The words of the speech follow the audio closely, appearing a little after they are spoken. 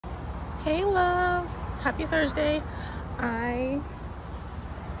Hey loves, happy Thursday. I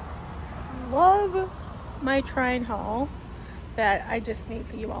love my try-on haul that I just made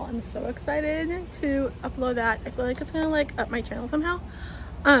for you all. I'm so excited to upload that. I feel like it's gonna like up my channel somehow.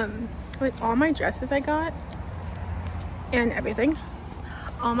 Like all my dresses I got and everything,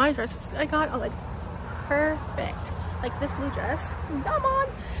 all my dresses I got are like perfect. Like this blue dress, come on,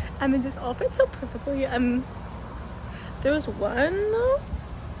 I mean this all fits so perfectly. There was one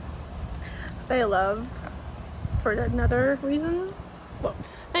that I love for another reason. Well,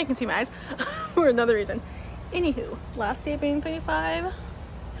 now you can see my eyes for another reason. Anywho, last day being 35.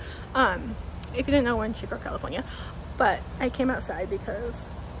 If you didn't know, we're in Chitchat, California, but I came outside because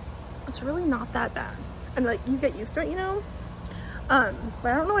it's really not that bad, and like you get used to it, you know. But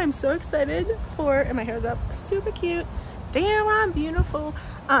I don't know. I'm so excited for, and my hair's up, super cute. Damn, I'm beautiful.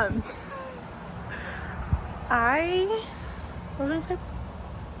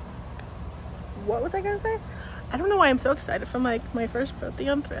 What was I gonna say? I don't know why I'm so excited from like my first birthday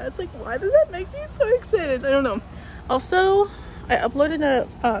on Threads. Like, why does that make me so excited? I don't know. Also, I uploaded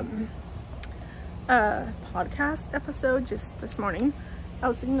a podcast episode just this morning. I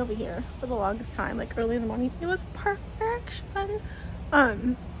was sitting over here for the longest time, like early in the morning. It was perfection.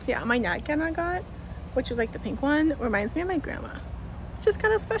 Yeah, my nightgown I got, which was like the pink one, reminds me of my grandma, which is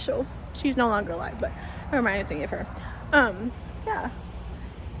kind of special. She's no longer alive, but it reminds me of her. Yeah,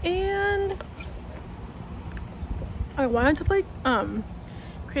 and I wanted to play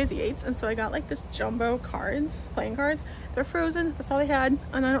Crazy Eights, and so I got like this jumbo cards, playing cards. They're frozen, that's all they had,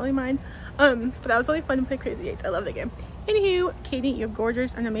 and I don't really mind. But that was really fun to play Crazy Eights. I love the game. Anywho, Katie, you're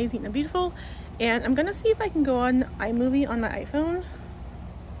gorgeous and amazing and beautiful, and I'm gonna see if I can go on iMovie on my iPhone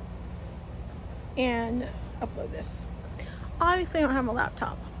and upload this. Obviously I don't have a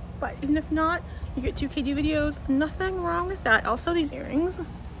laptop, but even if not, you get 2 KD videos, nothing wrong with that. Also, these earrings,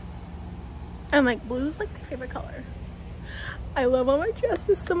 and like blue is like my favorite color. I love all my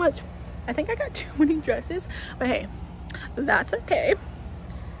dresses so much. I think I got too many dresses, but hey, that's okay.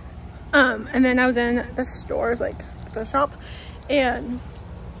 And then I was in the stores, like the shop, and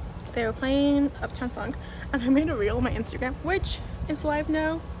they were playing Uptown Funk, and I made a reel on my Instagram, which is live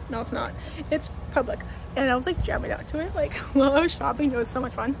now. No, it's not. It's public. And I was like jamming out to it like while I was shopping. It was so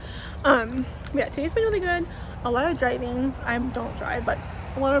much fun. Yeah, today's been really good. A lot of driving. I don't drive, but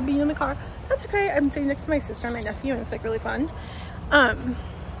a lot of being in the car. That's okay. I'm sitting next to my sister and my nephew, and it's like really fun. And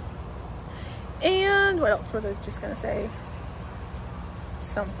what else was I just gonna say?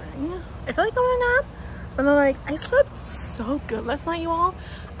 Something. I feel like I want a nap, but then like I slept so good last night, you all.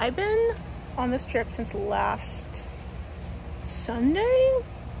 I've been on this trip since last Saturday.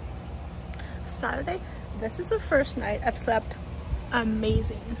 This is the first night I've slept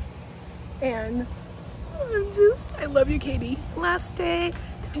amazing, and I love you, Katie. Last day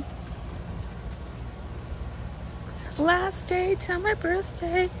till my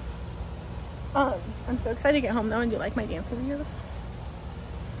birthday. I'm so excited to get home though and do like my dance videos.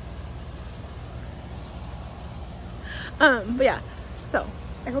 But yeah, so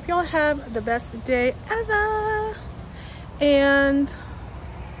I hope y'all have the best day ever, and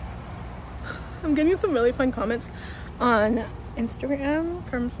I'm getting some really fun comments on Instagram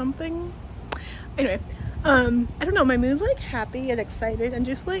from something. Anyway, I don't know, my mood's like happy and excited, and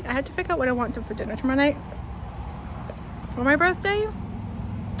just like I had to figure out what I want for dinner tomorrow night for my birthday.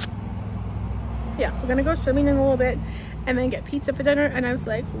 Yeah, we're gonna go swimming in a little bit and then get pizza for dinner, and I was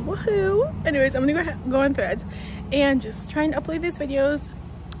like, woohoo. Anyways, I'm gonna go on Threads and just try and upload these videos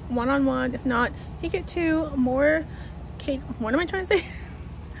one-on-one. If not, you get 2 more. What am I trying to say?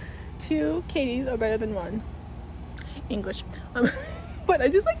 2 Katies are better than 1 English. But I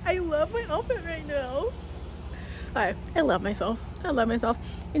just like, I love my outfit right now. I love myself. I love myself.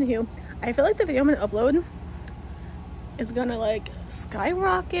 Anywho, I feel like the video I'm gonna upload is gonna like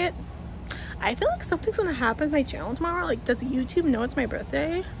skyrocket. I feel like something's gonna happen to my channel tomorrow. Like, does YouTube know it's my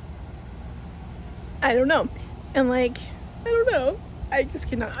birthday? I don't know. And like, I don't know. I just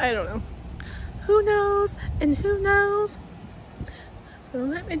cannot, I don't know. Who knows? And who knows? So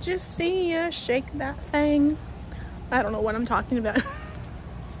let me just see you shake that thing. I don't know what I'm talking about.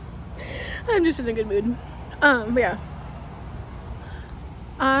 I'm just in a good mood. But yeah.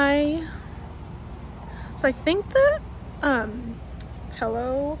 So I think that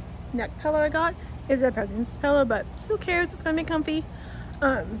neck pillow I got is a pregnancy pillow, but who cares? It's gonna be comfy.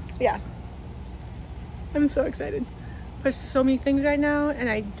 Yeah, I'm so excited for so many things right now, and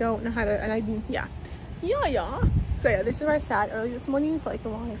I don't know how to, and yeah. So yeah, this is where I sat early this morning for like the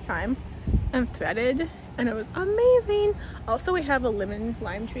longest time and threaded, and it was amazing. Also, we have a lemon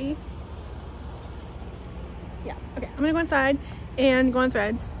lime tree. Yeah, okay, I'm gonna go inside and go on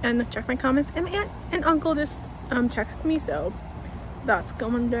Threads and check my comments. And my aunt and uncle just texted me, so that's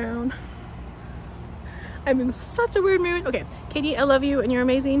going down. I'm in such a weird mood. Okay, Katie, I love you and you're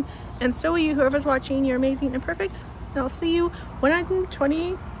amazing, and so are you, whoever's watching. You're amazing and perfect, and I'll see you when I'm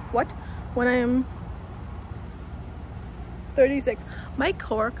when I'm 36. My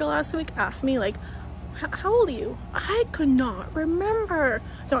coworker last week asked me, like, how old are you? I could not remember.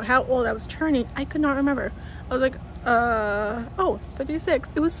 No, how old I was turning. I could not remember. I was like, oh, 36.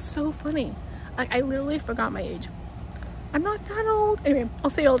 It was so funny. I literally forgot my age. I'm not that old. Anyway, I'll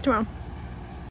see you all tomorrow.